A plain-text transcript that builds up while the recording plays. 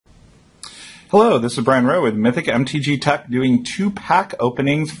Hello, this is Brian Rowe with Mythic MTG Tech doing 2-pack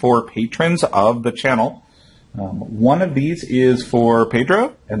openings for patrons of the channel. One of these is for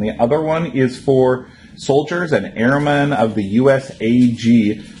Pedro, and the other one is for soldiers and airmen of the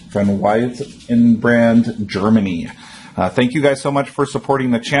USAG from Wiesbaden, Germany. Thank you guys so much for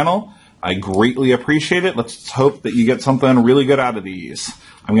supporting the channel. I greatly appreciate it. Let's hope that you get something really good out of these.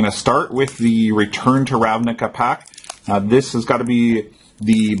 I'm going to start with the Return to Ravnica pack. This has got to be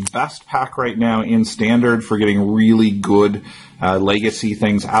the best pack right now in Standard for getting really good legacy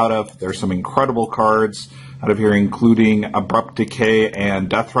things out of. There's some incredible cards out of here, including Abrupt Decay and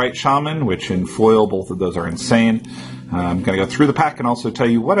Deathrite Shaman, which in foil, both of those are insane. I'm going to go through the pack and also tell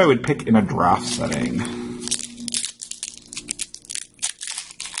you what I would pick in a draft setting.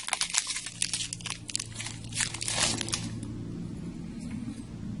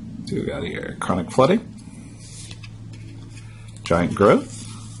 So we got here Chronic Flooding, Giant Growth,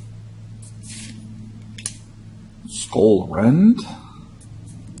 Skull Rend,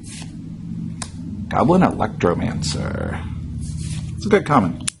 Goblin Electromancer. It's a good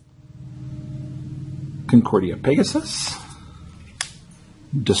common. Concordia Pegasus,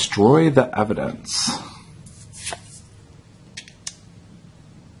 Destroy the Evidence,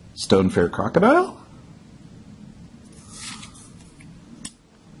 Stonefair Crocodile,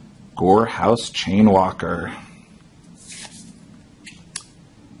 Gorehouse Chainwalker,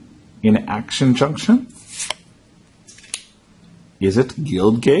 In Action Junction, Is it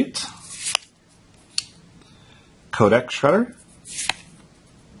Guildgate, Codex Shredder,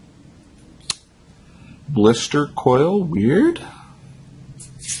 Blister Coil Weird,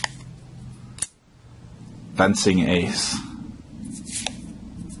 Fencing Ace.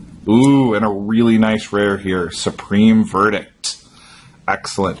 Ooh, and a really nice rare here, Supreme Verdict.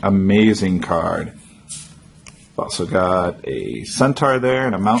 Excellent, amazing card. Also got a Centaur there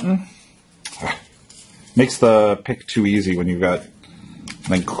and a Mountain. Makes the pick too easy when you've got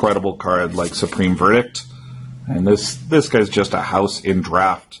an incredible card like Supreme Verdict. And this guy's just a house in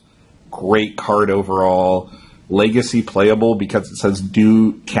draft. Great card overall. Legacy playable because it says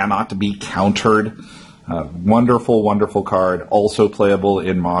cannot be countered. Wonderful, wonderful card. Also playable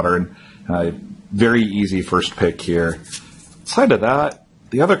in Modern. Very easy first pick here. Aside of that,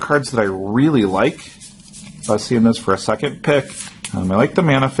 the other cards that I really like, I was seeing this for a second pick. I like the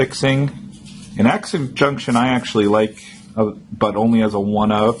Mana Fixing. In Action Junction, I actually like, but only as a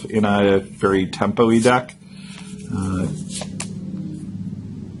one-of in a very tempo-y deck.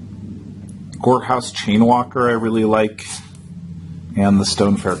 Gorehouse Chainwalker I really like, and the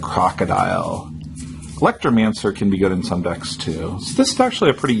Stonefair Crocodile. Electromancer can be good in some decks too. So this is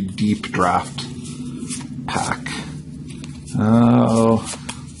actually a pretty deep draft pack. Oh,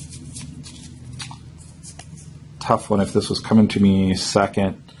 tough one if this was coming to me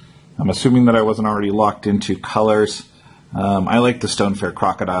second. I'm assuming that I wasn't already locked into colors. I like the Stonefair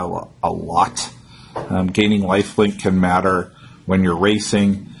Crocodile a lot. Gaining lifelink can matter when you're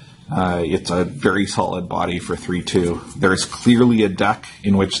racing. It's a very solid body for 3/2. There's clearly a deck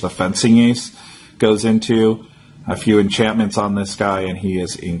in which the Fencing Ace goes into. A few enchantments on this guy, and he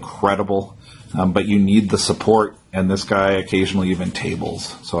is incredible. But you need the support, and this guy occasionally even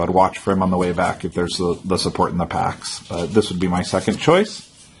tables. So I'd watch for him on the way back if there's the support in the packs. But this would be my second choice.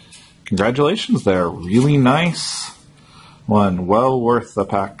 Congratulations there. Really nice one. Well worth the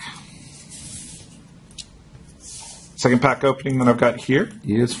pack. Second pack opening that I've got here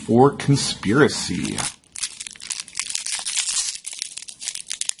is for Conspiracy.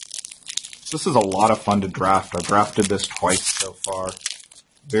 This is a lot of fun to draft. I've drafted this twice so far.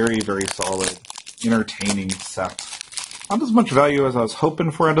 Very, very solid, entertaining set. Not as much value as I was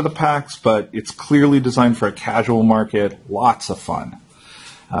hoping for out of the packs, but it's clearly designed for a casual market. Lots of fun.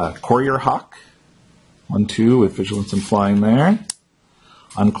 Courier Hawk, 1/2 with Vigilance and Flying there.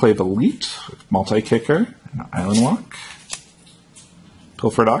 Enclave Elite with Multi-Kicker and Island Walk.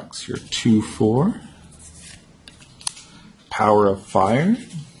 Pilfered Ox, your 2/4. Power of Fire.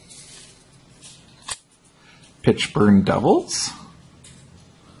 Pitchburn Devils.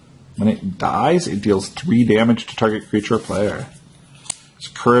 When it dies, it deals 3 damage to target creature or player.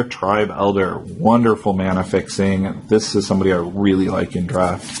 Sakura Tribe Elder, wonderful mana fixing. This is somebody I really like in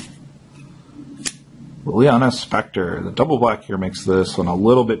draft. Liliana Spectre, the double black here makes this one a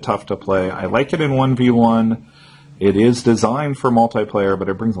little bit tough to play. I like it in 1v1. It is designed for multiplayer, but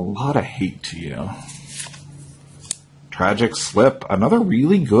it brings a lot of hate to you. Tragic Slip, another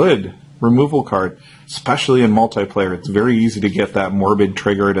really good removal card, especially in multiplayer. It's very easy to get that morbid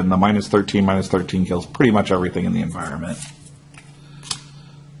triggered, and the -13 kills pretty much everything in the environment.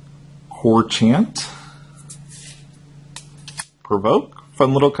 Core Chant, Provoke,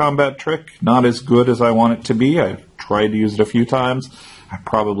 fun little combat trick. Not as good as I want it to be. I've tried to use it a few times. I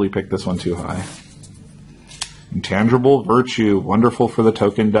probably picked this one too high. Intangible Virtue, wonderful for the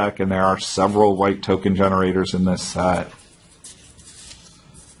token deck, and there are several white token generators in this set.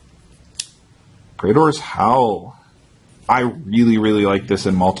 Pedro's Howl. I really, really like this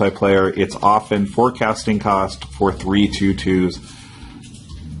in multiplayer. It's often forecasting cost for 3 2/2s.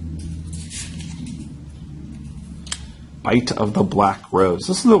 Bite of the Black Rose.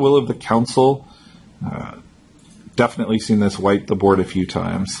 This is the Will of the Council. Definitely seen this wipe the board a few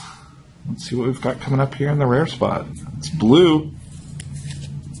times. Let's see what we've got coming up here in the rare spot. It's blue.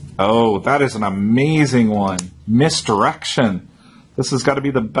 Oh, that is an amazing one. Misdirection. This has got to be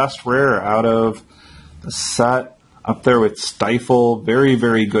the best rare out of the set. Up there with Stifle. Very,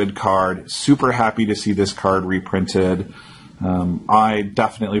 very good card. Super happy to see this card reprinted. I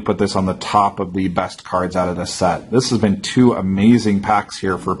definitely put this on the top of the best cards out of the set. This has been 2 amazing packs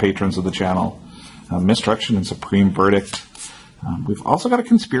here for patrons of the channel. Misdirection and Supreme Verdict. We've also got a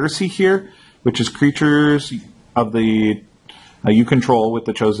Conspiracy here, which is creatures of the you control with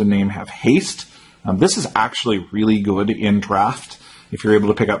the chosen name have haste. This is actually really good in draft. If you're able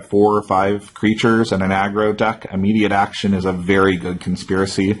to pick up 4 or 5 creatures and an aggro deck, immediate action is a very good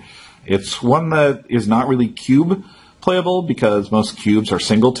Conspiracy. It's one that is not really cube playable because most cubes are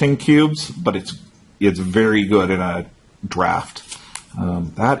singleton cubes, but it's very good in a draft.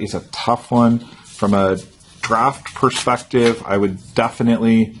 That is a tough one. From a draft perspective, I would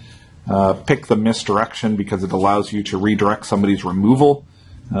definitely pick the Misdirection because it allows you to redirect somebody's removal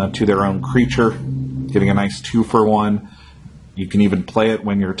to their own creature, getting a nice 2-for-1. You can even play it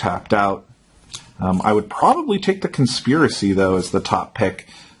when you're tapped out. I would probably take the Conspiracy, though, as the top pick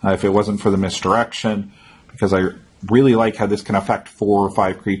if it wasn't for the Misdirection, because I really like how this can affect 4 or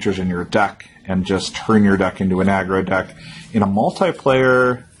 5 creatures in your deck and just turn your deck into an aggro deck. In a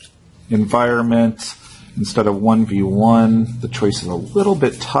multiplayer environment, instead of 1v1, the choice is a little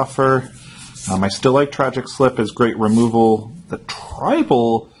bit tougher. I still like Tragic Slip as great removal. The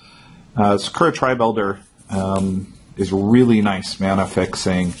Tribal, Sakura Tribe Elder, is really nice mana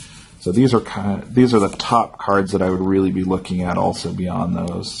fixing. So these are the top cards that I would really be looking at also beyond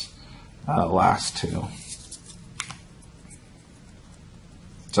those last 2.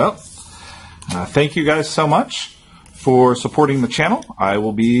 So, thank you guys so much for supporting the channel. I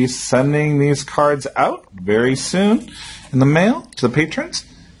will be sending these cards out very soon in the mail to the patrons.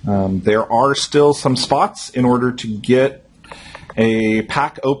 There are still some spots in order to get a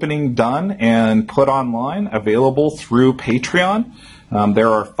pack opening done and put online available through Patreon. There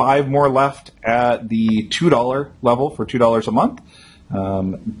are 5 more left at the $2 level for $2 a month.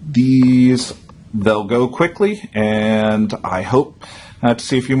 They'll go quickly, and I hope to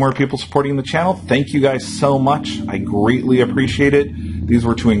see a few more people supporting the channel. Thank you guys so much. I greatly appreciate it. These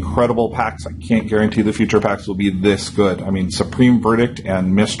were 2 incredible packs. I can't guarantee the future packs will be this good. I mean, Supreme Verdict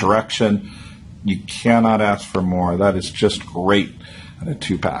and Misdirection, you cannot ask for more. That is just great out of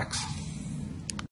 2 packs.